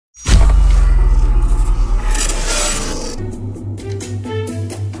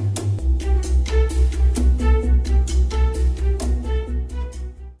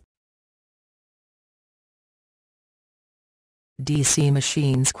DC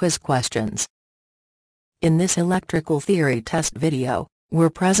machines quiz questions. In this electrical theory test video, we're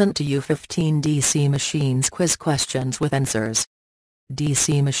present to you 15 DC machines quiz questions with answers.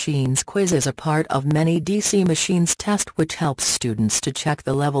 DC machines quiz is a part of many DC machines test which helps students to check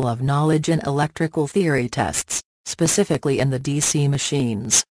the level of knowledge in electrical theory tests, specifically in the DC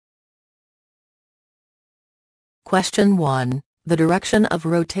machines. Question 1. The direction of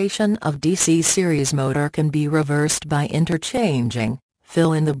rotation of DC series motor can be reversed by interchanging,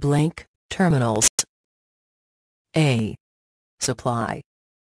 fill in the blank, terminals. A. Supply.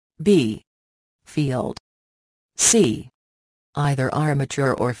 B. Field. C. Either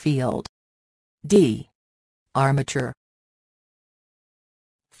armature or field. D. Armature.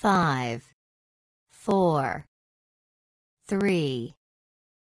 5, 4, 3,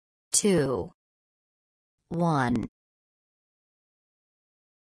 2, 1.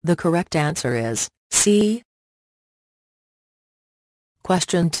 The correct answer is C.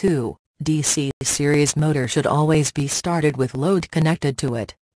 Question 2. DC series motor should always be started with load connected to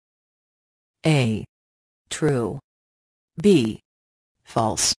it. A. True. B.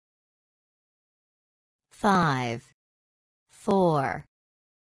 False. 5, 4,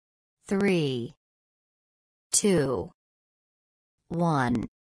 3, 2, 1.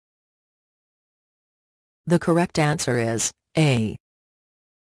 The correct answer is A.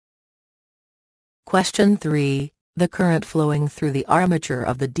 Question 3. The current flowing through the armature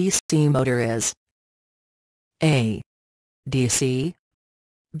of the DC motor is A. DC.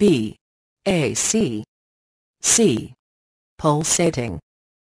 B. AC. C. Pulsating.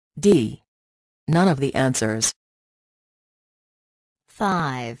 D. None of the answers.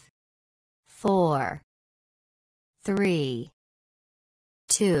 5, 4, 3,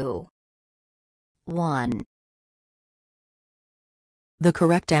 2, 1. The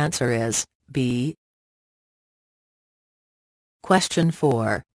correct answer is B. Question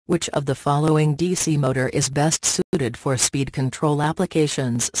 4. Which of the following DC motor is best suited for speed control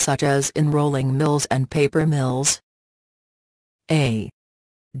applications such as in rolling mills and paper mills? A.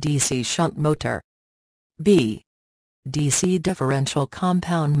 DC shunt motor. B. DC differential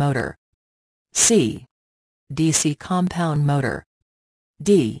compound motor. C. DC compound motor.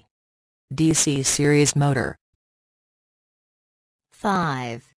 D. DC series motor.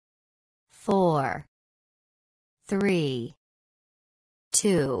 5, 4, 3,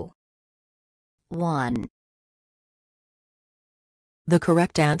 2, 1. The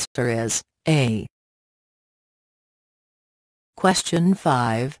correct answer is A. Question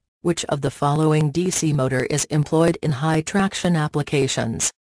 5. Which of the following DC motor is employed in high traction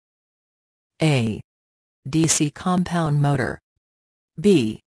applications? A. DC compound motor.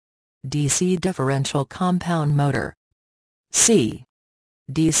 B. DC differential compound motor. C.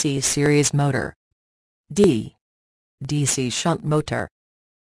 DC series motor. D. DC shunt motor.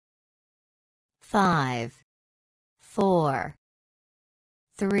 5, 4,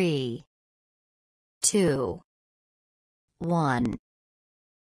 3, 2, 1.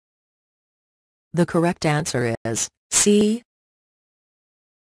 The correct answer is C.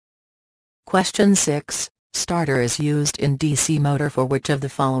 Question 6. Starter is used in DC motor for which of the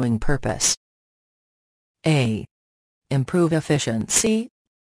following purpose? A. Improve efficiency.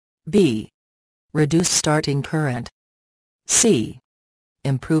 B. Reduce starting current. C.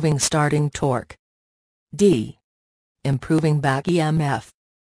 Improving starting torque. D. Improving back EMF.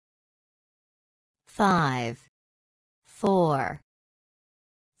 5, 4,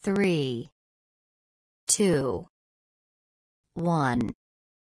 3, 2, 1.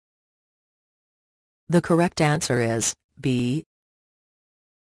 The correct answer is B.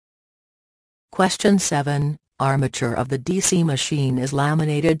 Question 7. Armature of the DC machine is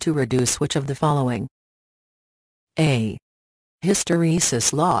laminated to reduce which of the following? A.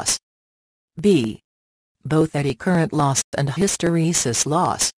 Hysteresis loss. B. Both eddy current loss and hysteresis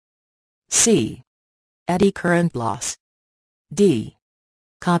loss. C. Eddy current loss. D.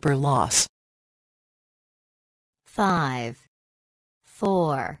 Copper loss. 5,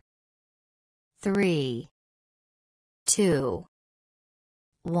 4, 3, 2,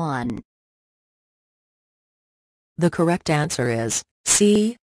 1. The correct answer is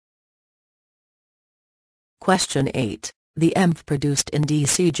C. Question 8. The EMF produced in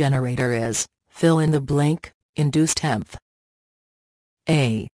DC generator is, fill in the blank, induced EMF.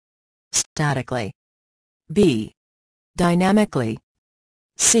 A. Statically. B. Dynamically.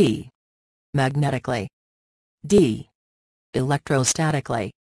 C. Magnetically. D.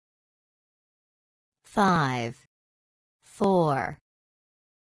 Electrostatically. 5, 4,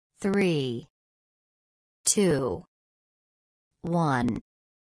 3, 2, 1.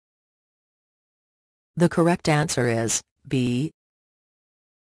 The correct answer is B.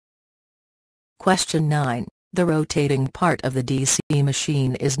 Question 9. The rotating part of the DC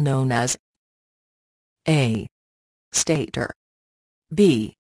machine is known as A. Stator,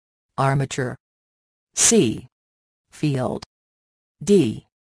 B. Armature, C. Field, D.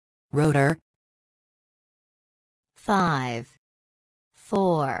 Rotor. 5,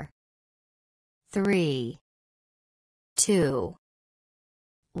 4, 3, 2,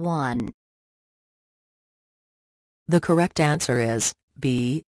 1. The correct answer is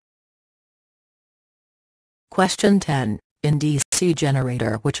B. Question 10. In DC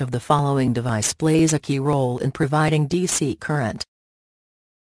generator, which of the following device plays a key role in providing DC current?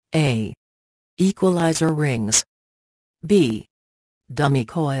 A. Equalizer rings, B. Dummy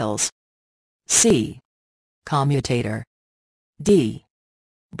coils, C. Commutator, D.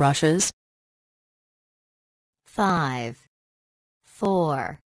 Brushes. 5,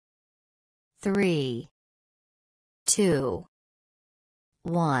 4, 3, 2,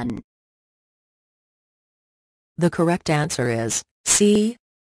 1. The correct answer is C.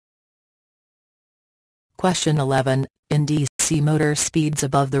 Question 11. In DC motor, speeds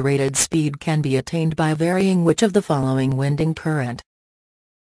above the rated speed can be attained by varying which of the following winding current?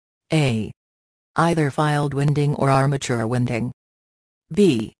 A. Either field winding or armature winding,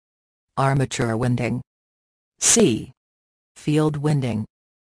 B. Armature winding, C. Field winding.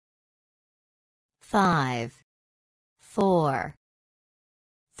 5, 4,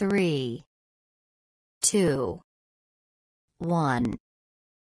 3, 2, 1.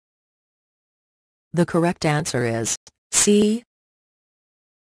 The correct answer is C.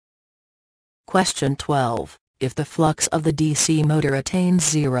 Question 12. If the flux of the DC motor attains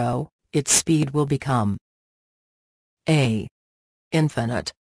 0, its speed will become A.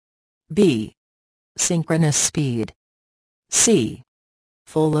 Infinite, B. Synchronous speed, C.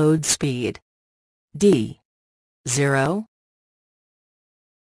 Full load speed, D. 0.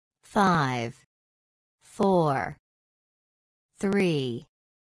 5, 4, 3,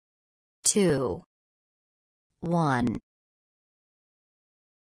 2, 1.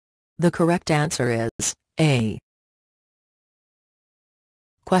 The correct answer is A.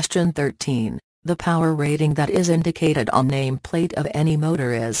 Question 13. The power rating that is indicated on nameplate of any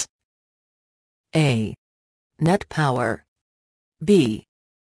motor is A. Net power, B.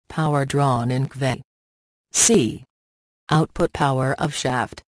 Power drawn in kV, C. Output power of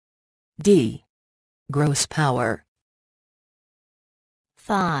shaft, D. Gross power.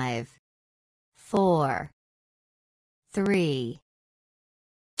 5, 4, 3,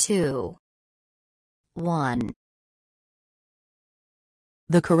 2, 1.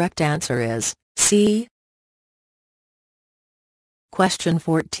 The correct answer is C. Question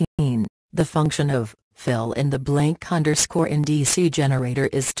 14. The function of fill in the blank underscore in DC generator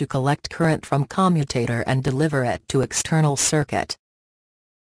is to collect current from commutator and deliver it to external circuit.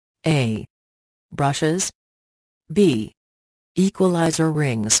 A. Brushes, B. Equalizer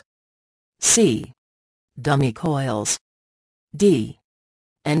rings, C. Dummy coils, D.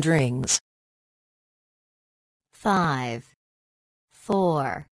 End rings. 5,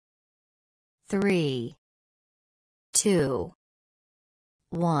 4, 3, 2,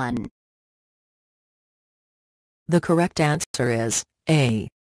 1. The correct answer is A.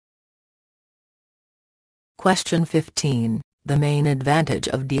 Question 15. The main advantage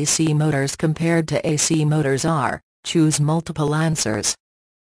of DC motors compared to AC motors are, choose multiple answers.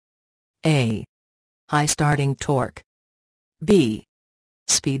 A. High starting torque, B.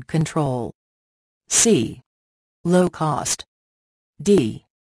 Speed control, C. Low cost, D.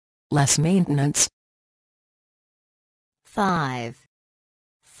 Less maintenance. 5,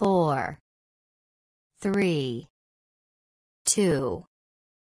 4, 3, 2,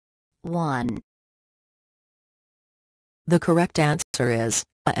 1. The correct answer is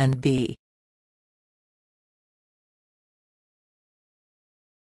A and B.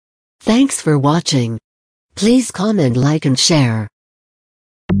 Thanks for watching. Please comment, like and share.